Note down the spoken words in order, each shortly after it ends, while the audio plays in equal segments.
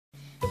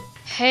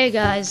Hey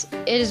guys,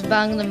 it is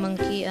Bang the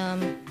Monkey.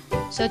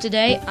 So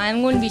today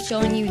I'm going to be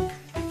showing you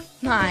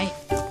my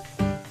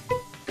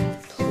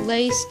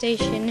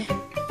PlayStation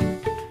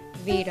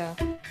Vita.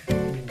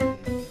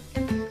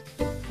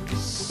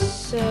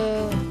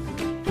 So,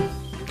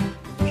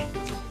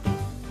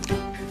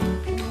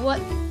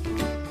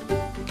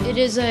 it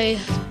is a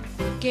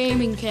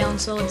gaming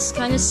console. It's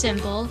kind of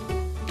simple.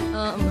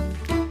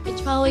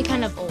 It's probably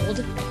kind of old.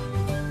 This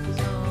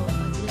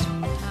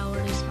power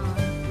is on.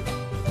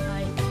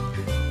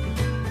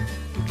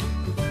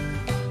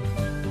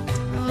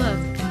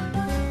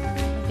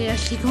 Okay,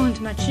 actually going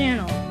to my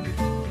channel.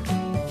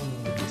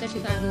 It's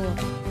actually kind of cool.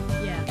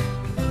 Yeah.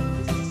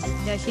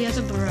 It actually has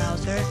a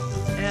browser.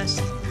 Yes.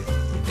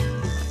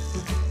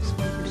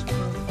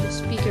 The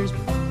speaker's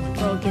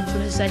broken, so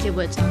this is actually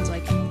what it sounds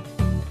like.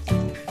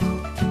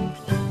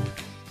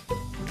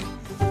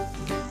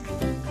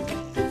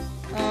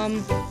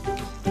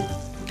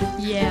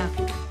 Yeah.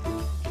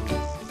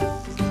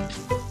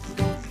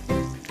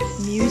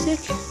 Music?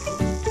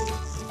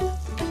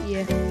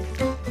 Yeah.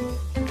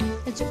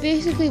 It's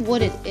basically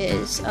what it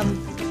is. I'm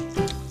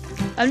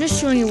just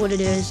showing you what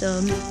it is.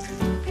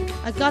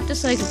 I got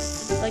this like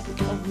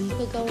a week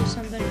ago or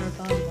something, or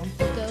about a month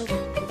ago.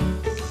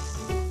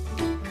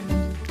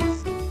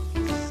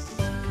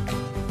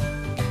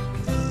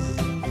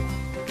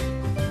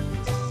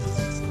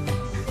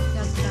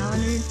 Got the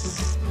calendar.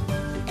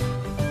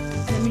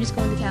 Let me just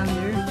go on the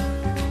calendar.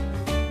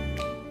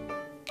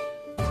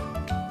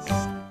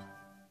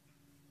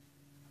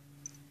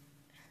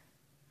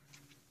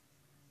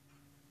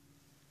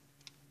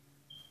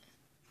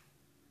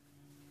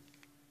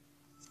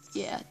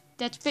 Yeah,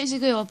 that's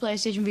basically a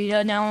PlayStation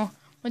Vita. Now,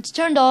 when it's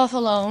turned off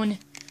alone,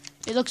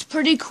 it looks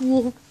pretty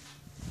cool.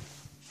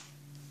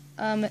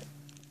 If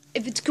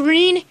it's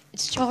green,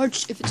 it's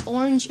charged. If it's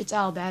orange, it's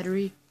out of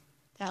battery.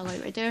 That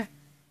light right there.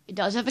 It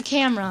does have a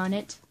camera on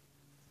it.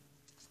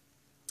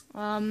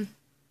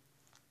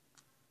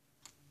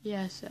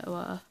 Yeah,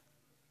 so,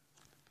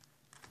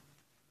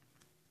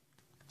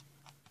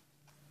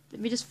 let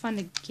me just find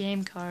the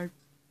game card.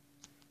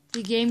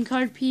 The game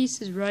card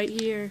piece is right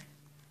here.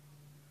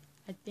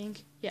 I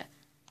think. Yeah.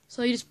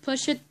 So you just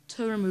push it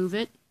to remove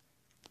it.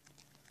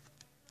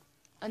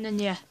 And then,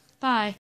 yeah. Bye.